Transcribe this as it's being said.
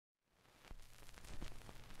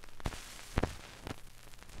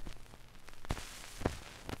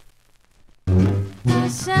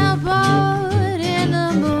sailboat in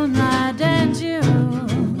the moonlight and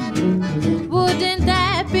June. Wouldn't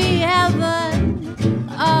that be heaven?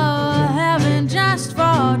 Oh, heaven just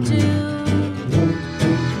for two.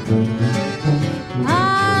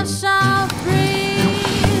 A soft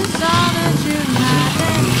breeze on a June night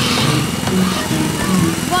and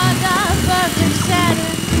what a perfect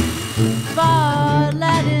setting for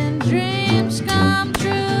letting dreams come true.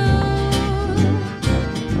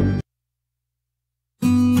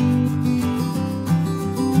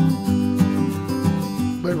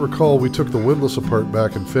 You might recall we took the windlass apart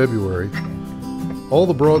back in February. All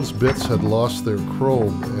the bronze bits had lost their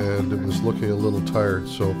chrome and it was looking a little tired,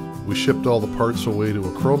 so we shipped all the parts away to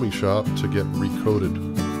a chroming shop to get recoated.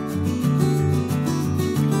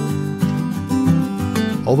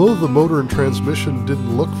 Although the motor and transmission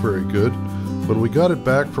didn't look very good, when we got it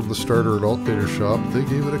back from the starter and alternator shop, they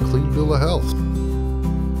gave it a clean bill of health.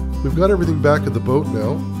 We've got everything back at the boat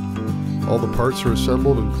now. All the parts are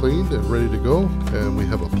assembled and cleaned and ready to go, and we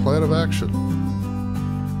have a plan of action.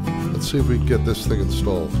 Let's see if we can get this thing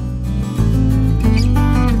installed.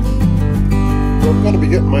 I'm going to be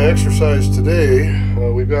getting my exercise today.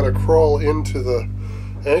 We've got to crawl into the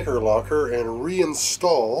anchor locker and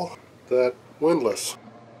reinstall that windlass.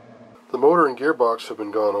 The motor and gearbox have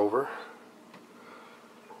been gone over,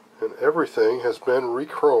 and everything has been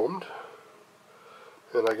re-chromed.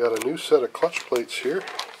 And I got a new set of clutch plates here.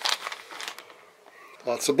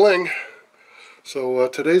 Lots of bling. So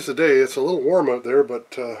today's the day. It's a little warm out there,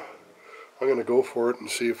 but I'm going to go for it and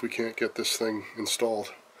see if we can't get this thing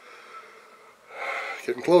installed.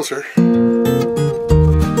 Getting closer.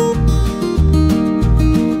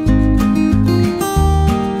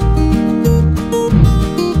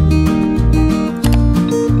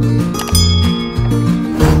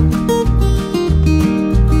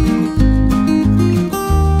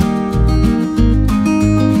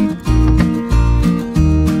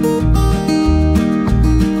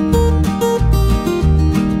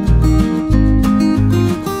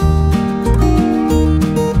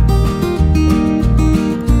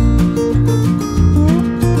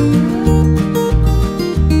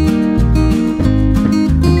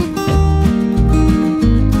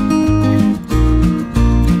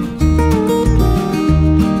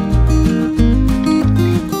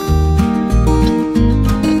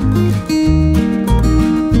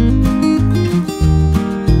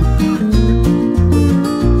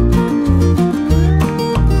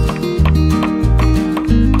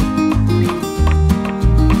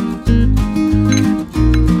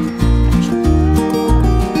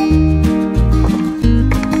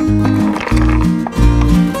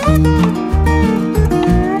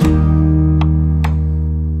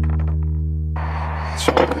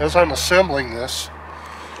 As I'm assembling this,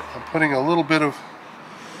 I'm putting a little bit of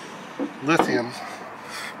lithium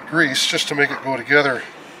grease just to make it go together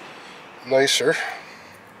nicer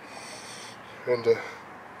and to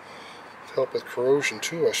help with corrosion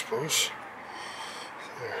too, I suppose.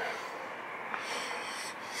 There.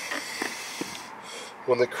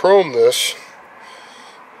 When they chrome this,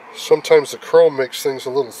 sometimes the chrome makes things a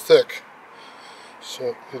little thick,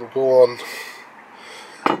 so it'll go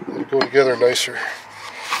together nicer.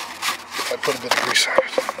 I put a bit of grease on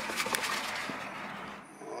it.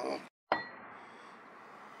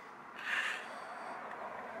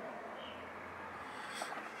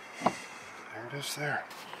 There it is there.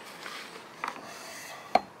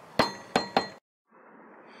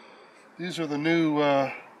 These are the new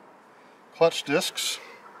clutch discs.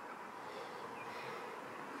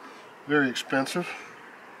 Very expensive.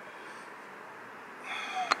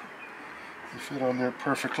 They fit on there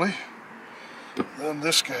perfectly. Then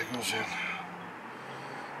this guy goes in.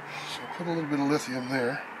 So put a little bit of lithium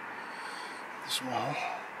there as well.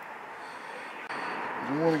 You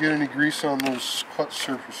don't want to get any grease on those clutch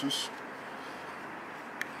surfaces.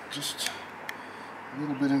 Just a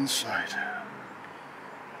little bit inside.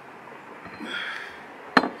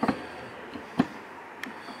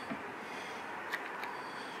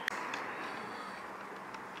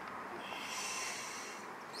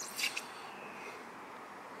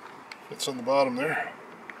 Fits on the bottom there.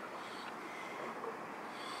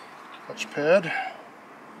 Clutch pad.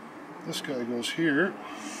 This guy goes here.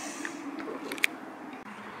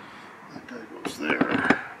 That guy goes there.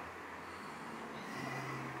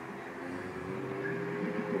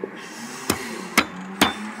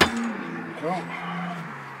 There we go.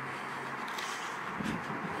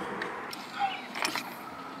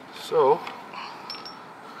 So,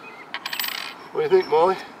 what do you think,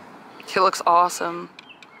 Molly? It looks awesome.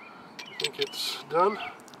 Think it's done?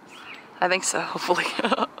 I think so, hopefully.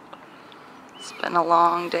 It's been a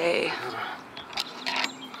long day.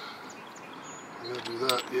 I'm gonna do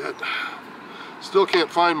that yet. Still can't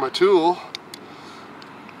find my tool.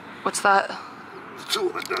 What's that? The tool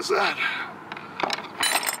that does that.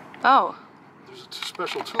 Oh. There's a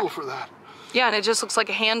special tool for that. Yeah, and it just looks like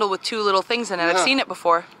a handle with two little things in it. Yeah. I've seen it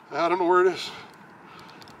before. I don't know where it is.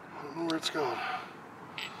 I don't know where it's gone.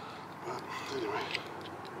 But anyway.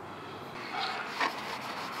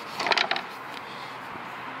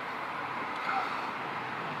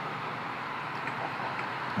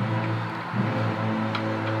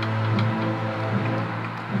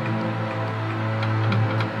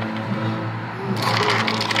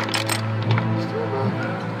 Still not.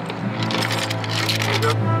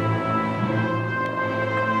 Yep.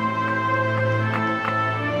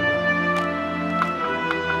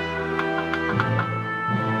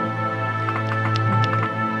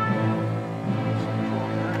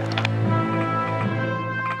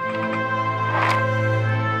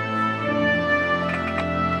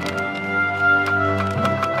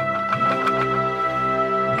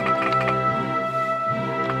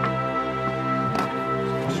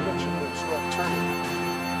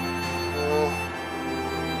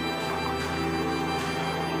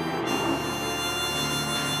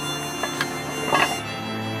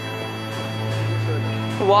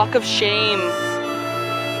 Walk of shame.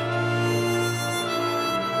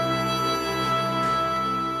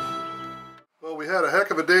 Well, we had a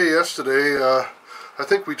heck of a day yesterday. I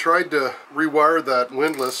think we tried to rewire that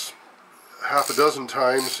windlass half a dozen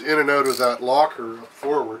times in and out of that locker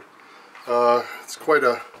forward. It's quite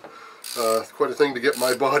a thing to get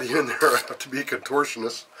my body in there. I have to be a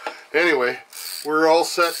contortionist. Anyway, we're all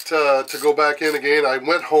set to go back in again. I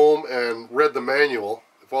went home and read the manual.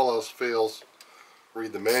 If all else fails,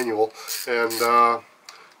 read the manual, and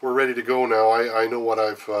we're ready to go now. I know what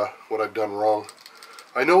I've done wrong.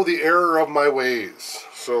 I know the error of my ways.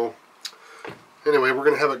 So anyway, we're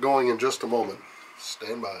going to have it going in just a moment.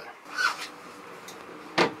 Stand by.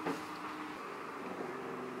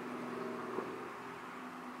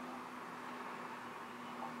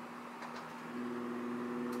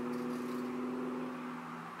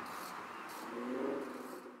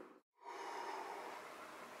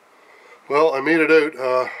 Well, I made it out.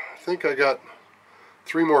 I think I got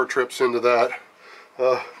 3 more trips into that.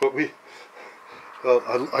 But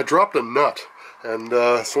I dropped a nut, and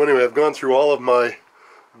so anyway, I've gone through all of my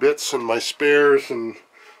bits and my spares and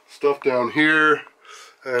stuff down here,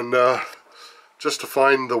 and just to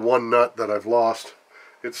find the one nut that I've lost.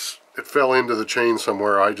 It fell into the chain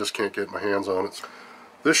somewhere. I just can't get my hands on it.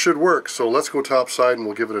 This should work, so let's go topside and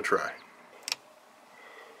we'll give it a try.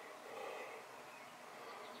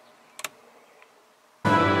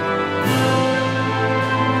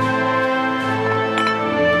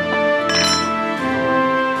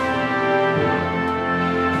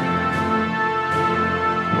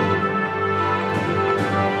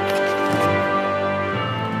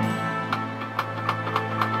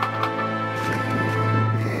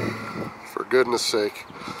 For goodness sake.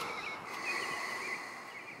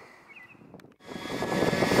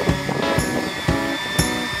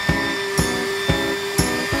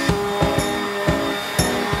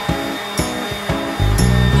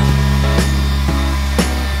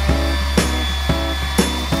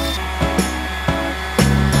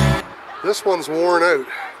 This one's worn out,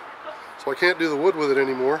 so I can't do the wood with it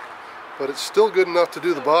anymore, but it's still good enough to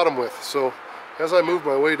do the bottom with. So as I move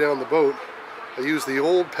my way down the boat, I use the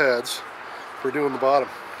old pads for doing the bottom.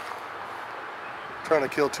 I'm trying to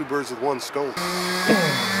kill 2 birds with 1 stone.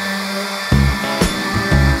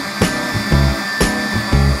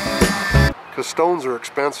 Because stones are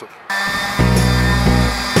expensive.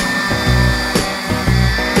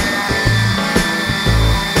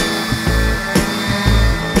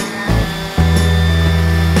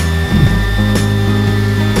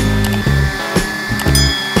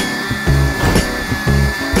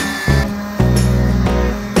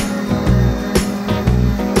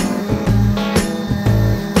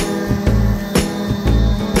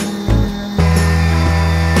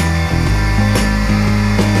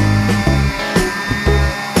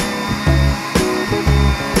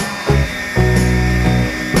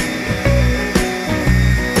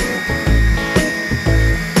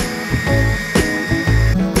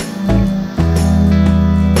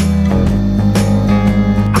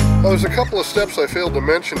 There's a couple of steps I failed to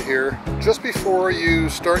mention here. Just before you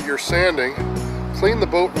start your sanding, clean the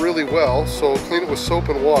boat really well. So clean it with soap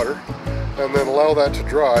and water, and then allow that to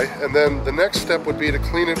dry. And then the next step would be to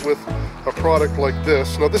clean it with a product like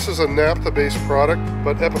this. Now this is a naphtha-based product,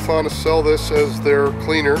 but Epiphanis sell this as their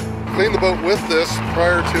cleaner. Clean the boat with this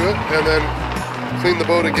prior to it, and then clean the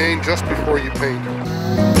boat again just before you paint.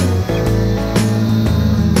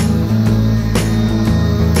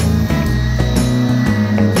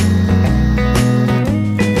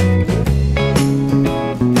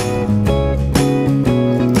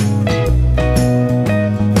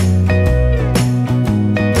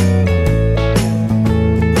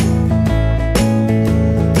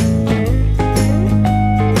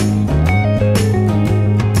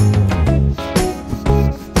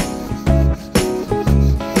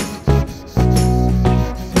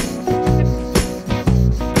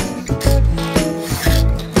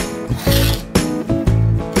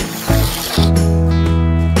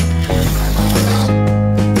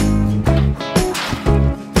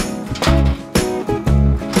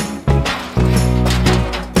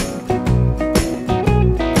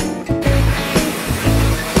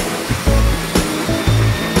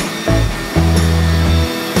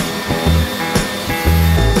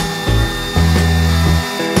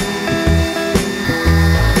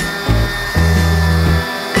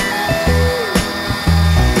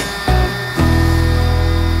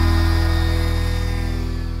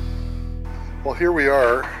 Well, here we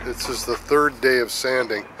are. This is the third day of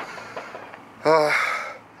sanding.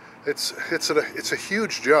 It's a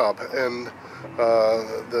huge job, and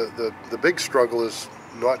the big struggle is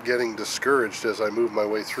not getting discouraged as I move my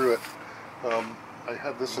way through it. I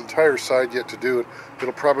have this entire side yet to do.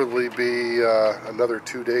 It'll probably be another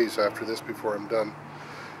 2 days after this before I'm done.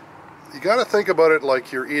 You got to think about it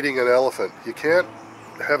like you're eating an elephant. You can't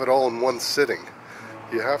have it all in one sitting.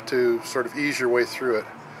 You have to sort of ease your way through it.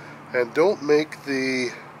 And don't make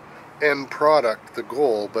the end product the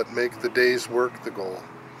goal, but make the day's work the goal.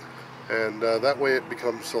 And that way it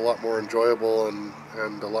becomes a lot more enjoyable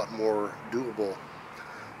and a lot more doable.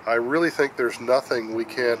 I really think there's nothing we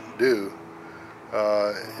can't do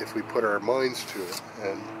if we put our minds to it.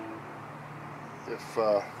 And if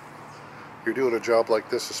you're doing a job like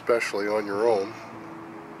this, especially on your own,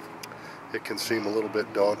 it can seem a little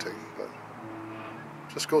bit daunting, but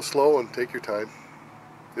just go slow and take your time.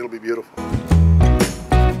 It'll be beautiful.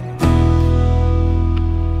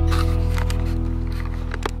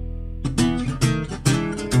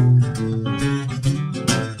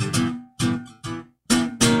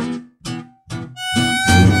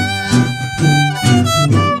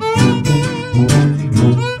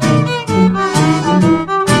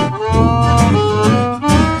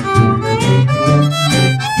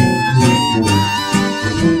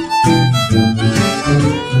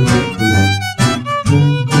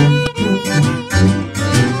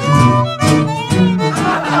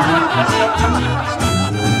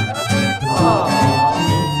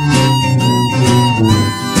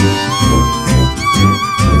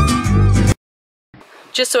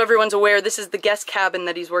 Just so everyone's aware, this is the guest cabin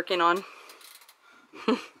that he's working on.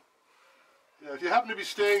 Yeah, if you happen to be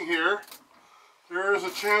staying here, there is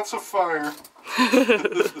a chance of fire.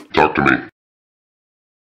 Talk to me.